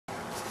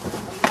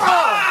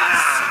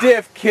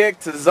stiff kick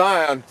to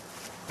Zion.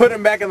 Put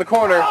him back in the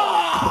corner.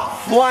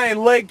 Flying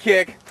leg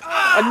kick.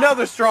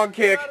 Another strong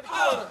kick.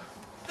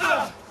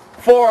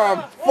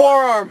 Forearm.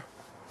 Forearm.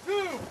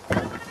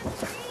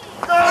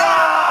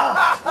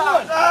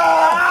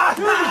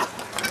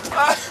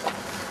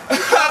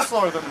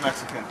 Slower than the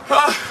Mexican.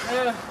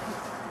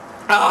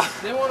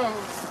 They want to.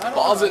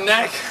 Balls and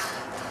neck.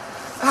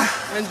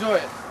 Enjoy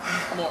it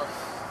more.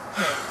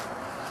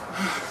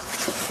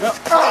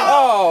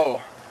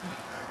 Oh!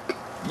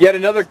 Yet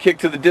another kick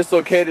to the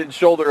dislocated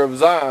shoulder of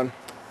Zion.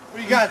 What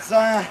do you got,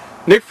 Zion?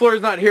 Nick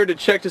Fleur's not here to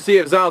check to see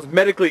if Zion's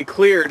medically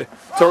cleared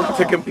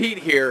to compete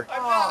here.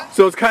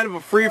 So it's kind of a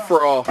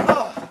free-for-all.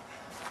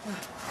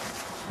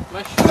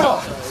 My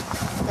shot.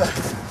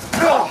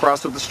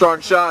 Frost with the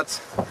strong shots.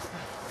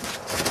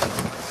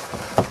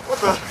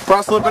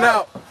 Frost slipping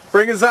out.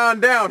 Bringing Zion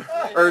down.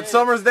 Or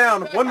Sommers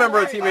down. One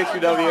member of Team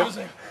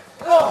HBW.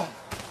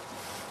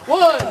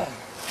 1,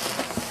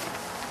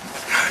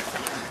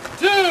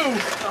 2.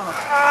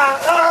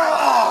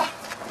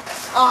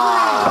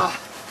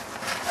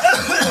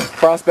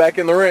 Frost back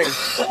in the ring.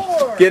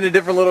 Getting a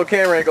different little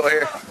camera angle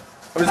here.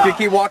 I'm just going to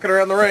keep walking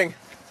around the ring.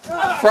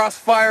 Frost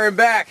firing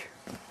back.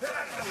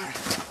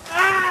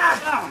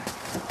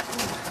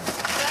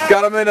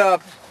 Got him in a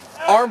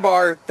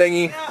armbar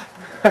thingy.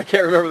 I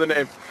can't remember the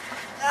name.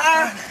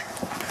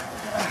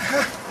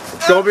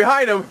 Go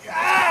behind him.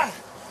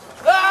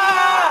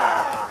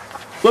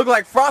 Looked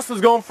like Frost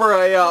was going for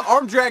a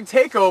arm drag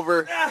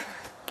takeover.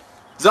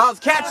 Zion's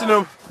catching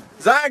him.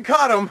 Zion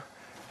caught him.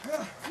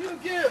 You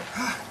give.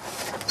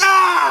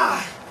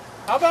 How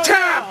about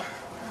Tap!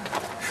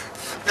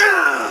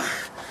 now?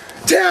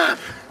 Tap!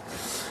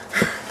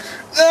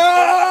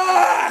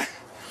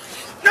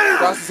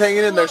 Frost is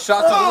hanging in there.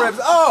 Shot to the ribs.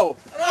 Oh!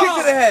 Kick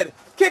to the head.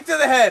 Kick to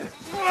the head.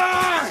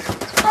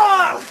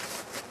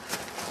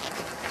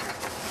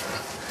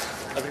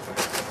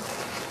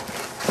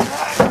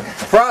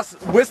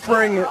 Frost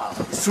whispering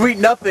sweet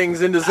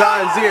nothings into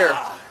Zion's ear.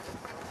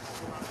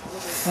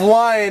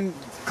 Flying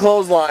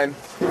clothesline.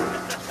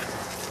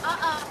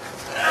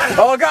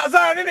 Oh God,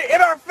 Zion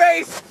in our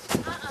face!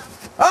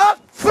 Up!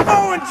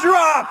 Samoan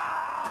drop!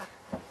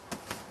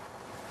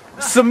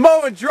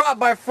 Samoan drop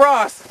by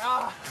Frost.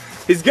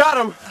 He's got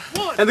him.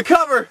 And the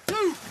cover.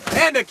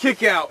 And a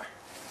kick out.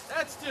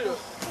 That's 2.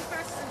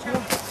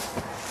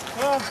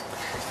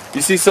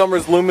 You see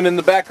Sommers looming in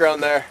the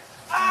background there.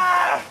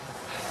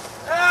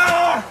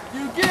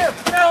 You give.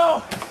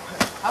 No.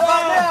 How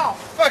about now?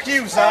 Fuck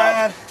you,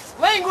 Zion.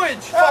 Language.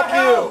 Fuck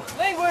you.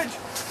 Language.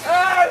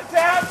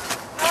 Tap.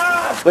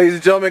 Ladies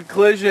and gentlemen,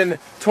 Collision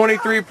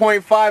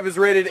 23.5 is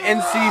rated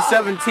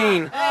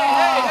NC-17.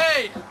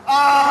 Hey. What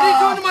are you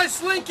doing to my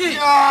slinky?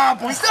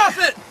 Stop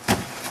it.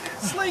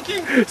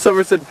 Slinking.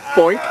 Sommers said,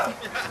 boink.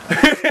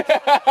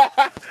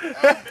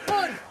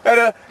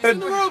 He's in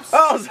the ropes.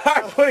 Oh,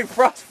 Zion putting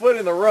Frost's foot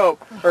in the rope.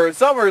 Or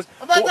Sommers.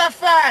 I'm not that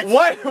fat.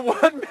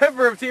 One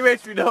member of Team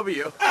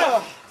HBW.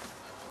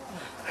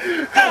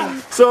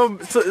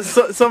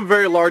 Some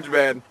very large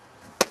man.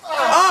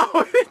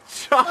 Oh,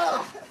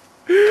 chop.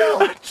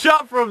 A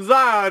chop from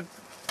Zion.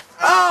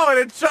 Oh, and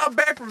a chop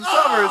back from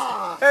Sommers.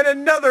 And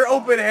another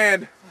open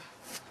hand.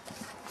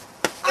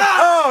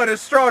 Oh, and a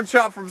strong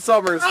chop from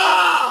Sommers.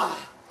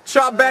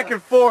 Chop back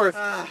and forth.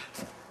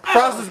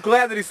 Frost is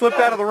glad that he slipped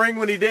out of the ring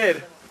when he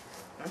did.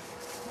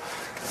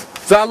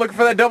 Zion looking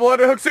for that double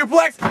underhook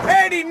suplex.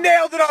 And he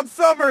nailed it on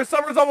Sommers.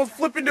 Sommers almost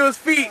flipping to his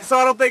feet, so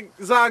I don't think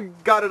Zion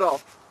got it all.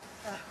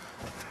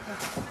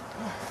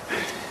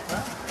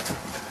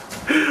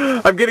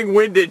 I'm getting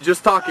winded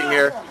just talking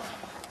here.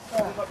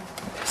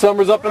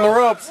 Sommers up in the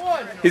ropes.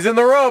 He's in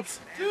the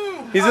ropes.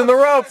 He's in the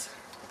ropes.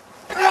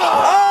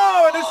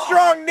 Oh, and a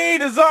strong knee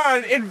to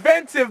Zion.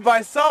 Inventive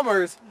by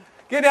Sommers.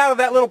 Getting out of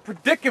that little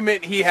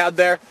predicament he had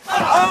there.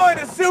 Oh, and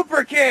a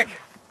super kick.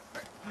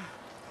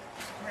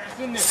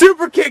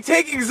 Super kick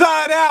taking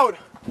Zion out.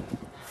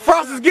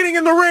 Frost is getting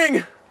in the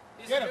ring.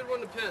 He's a good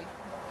one to pin.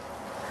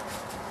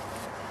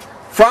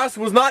 Frost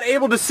was not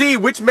able to see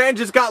which man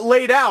just got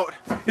laid out.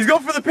 He's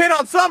going for the pin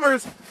on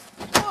Sommers.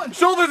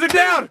 Shoulders are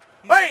down.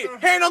 Hey,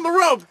 hand on the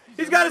rope.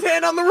 He's got his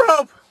hand on the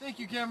rope. Thank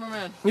you,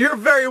 cameraman. You're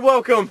very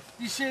welcome.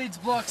 These shades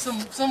block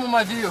some of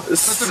my view, but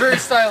they're very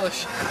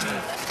stylish.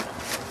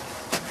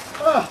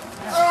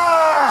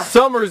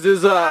 Sommers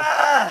is very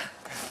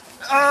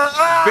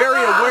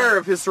aware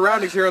of his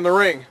surroundings here in the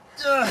ring.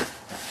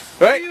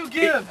 Right? You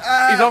give.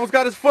 He's almost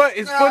got his foot.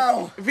 His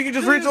foot. If he could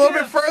just reach a little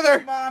bit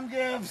further. Mom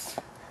gives.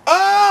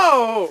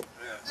 Oh!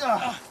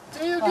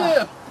 Do you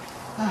give?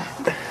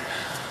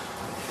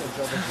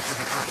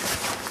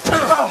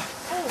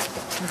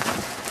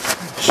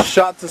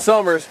 Shot to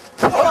Sommers.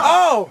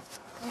 Oh!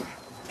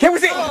 Can we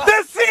see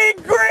the seeing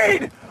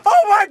green?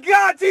 Oh my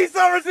God!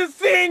 T.Sommers is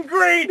seeing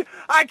green.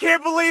 I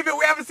can't believe it.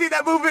 We haven't seen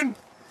that move in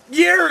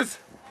years.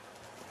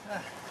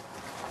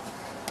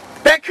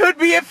 That could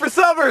be it for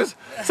Sommers.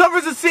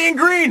 Sommers is seeing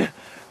green.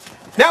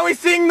 Now he's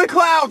seeing the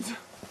clouds.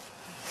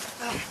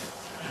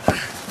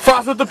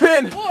 Frost with the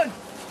pin. 1, 2.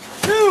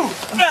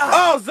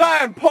 Oh,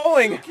 Zion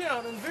pulling.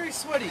 Count and very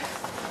sweaty.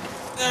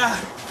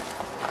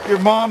 Your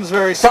mom's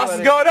very Frost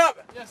sweaty. is going up.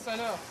 Yes, I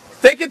know.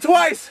 Think it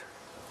twice.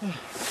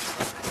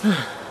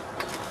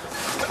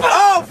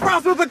 Oh,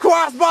 Frost with the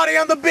crossbody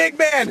on the big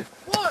man.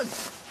 One.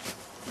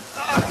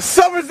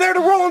 Sommers there to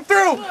roll him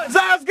through.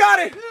 Zion's got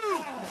it.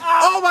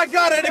 Oh my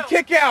God, and a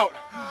kick out.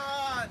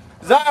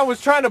 Zion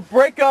was trying to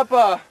break up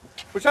the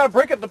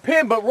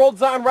pin, but rolled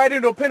Zion right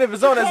into a pin of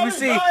his own. As we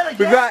see,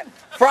 we've got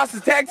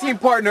Frost's tag team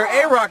partner,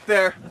 A-Rock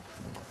there.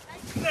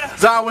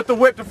 Zion with the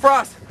whip to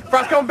Frost.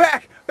 Frost coming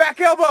back. Back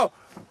elbow.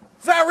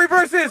 Zion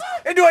reverses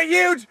into a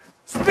huge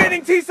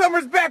spinning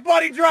T.Sommers back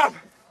body drop.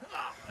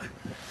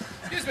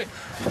 Excuse me.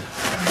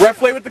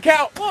 Referee with the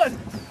count. One.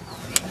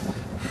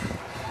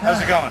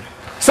 How's it going?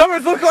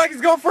 Sommers looking like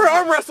he's going for an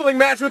arm wrestling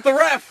match with the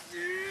ref.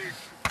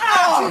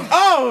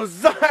 Oh,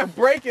 Zion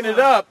breaking it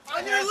up.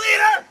 I'm your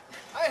leader!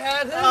 I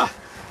had him.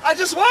 I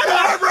just want to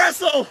arm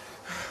wrestle!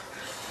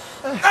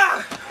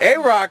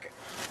 A-Rock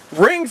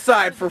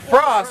ringside for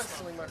Frost.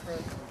 Wrestling, my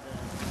friend.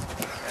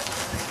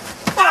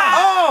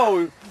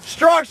 Oh,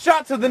 strong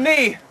shot to the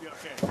knee.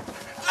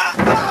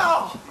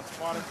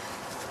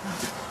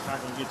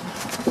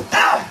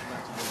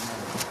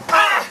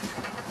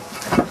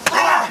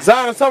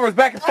 Zion and Sommers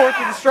back and forth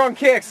with the strong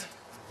kicks.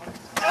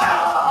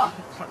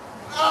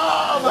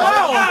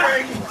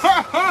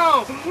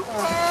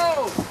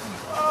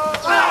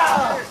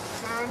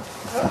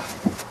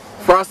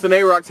 Frost and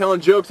A-Rock telling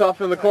jokes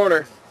off in the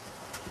corner.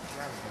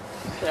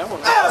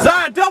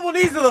 Zion double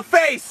knees to the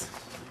face.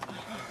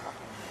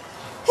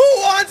 Who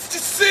wants to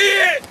see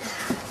it?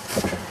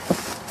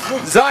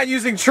 Zion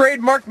using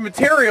trademarked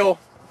material.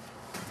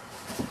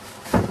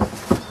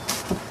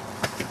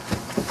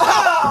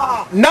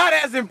 Not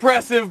as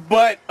impressive,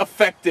 but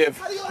effective.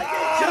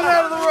 Get him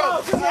out of the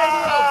ropes!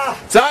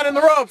 Zion in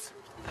the ropes.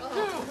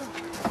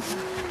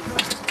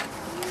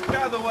 Get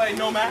out of the way,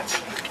 no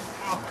match.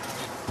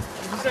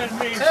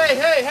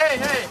 Hey.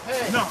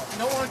 No. You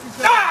don't want to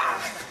consider.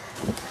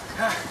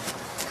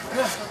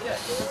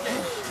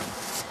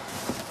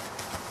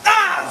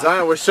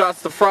 Zion with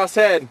shots to Frost's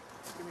head.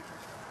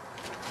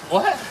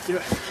 What?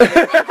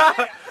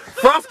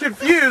 Frost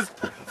confused.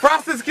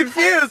 Frost is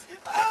confused.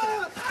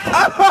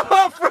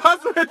 Oh,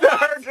 Frost with the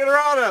Hurricane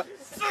Rana.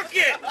 Suck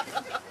it!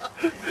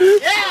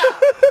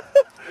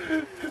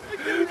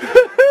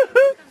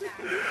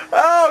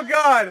 Oh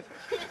God.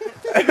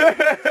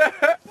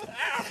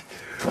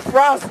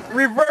 Frost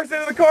reverse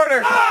into the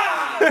corner.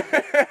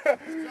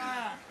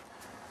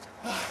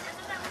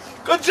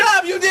 Good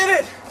job, you did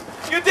it!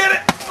 You did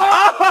it!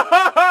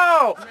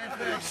 Oh!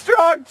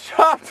 Strong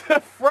chop to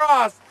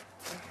Frost.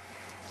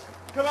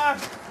 Come on.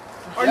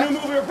 Our new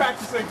move we were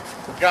practicing.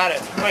 Got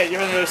it. Wait,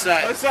 you're on the other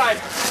side. Other side.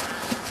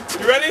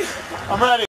 You ready? I'm ready.